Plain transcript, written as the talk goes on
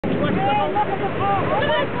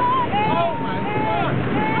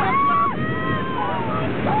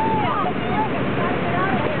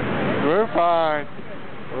We're fine.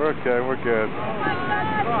 We're okay. We're good.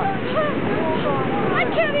 I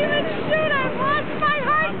can't even shoot. I've lost my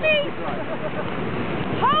heartbeat.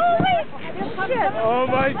 Holy shit. Oh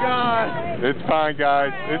my God. It's fine,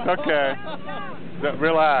 guys. It's okay.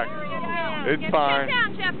 Relax. It's fine. Get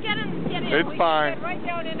down, Jeff. Get in. It's fine. Get right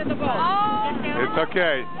down into the boat. Oh. It's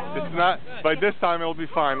okay. It's not. By this time, it'll be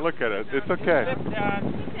fine. Look at it. It's okay. Sit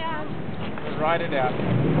down. Sit down. Ride it out.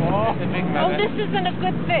 Oh, this isn't a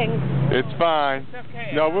good thing. It's fine. It's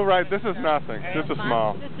okay. No, we'll ride. This is nothing. This is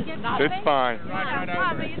small. This is nothing. It's fine. Ride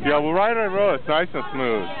right over it. Yeah, we'll ride on the road. It's nice and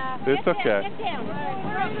smooth. It's okay. Get down.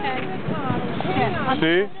 We're okay.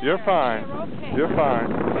 See? You're fine. You're fine.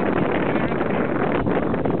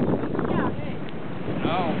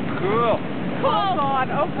 Oh, cool. Oh God.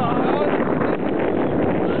 Oh God.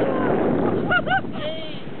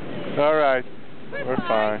 All right. We're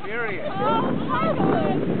fine. Serious. Oh,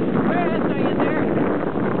 where is are you there?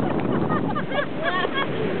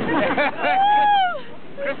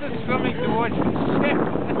 Chris is swimming towards the ship.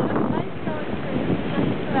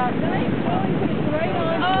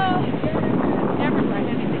 Never tried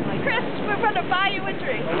anything like Chris, we're going to buy you a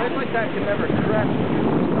drink. A lid like that can never crack.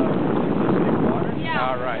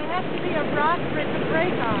 Yeah. All right. There has to be a rock for it to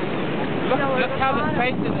break on. Look how the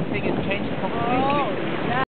face of the thing has changed completely.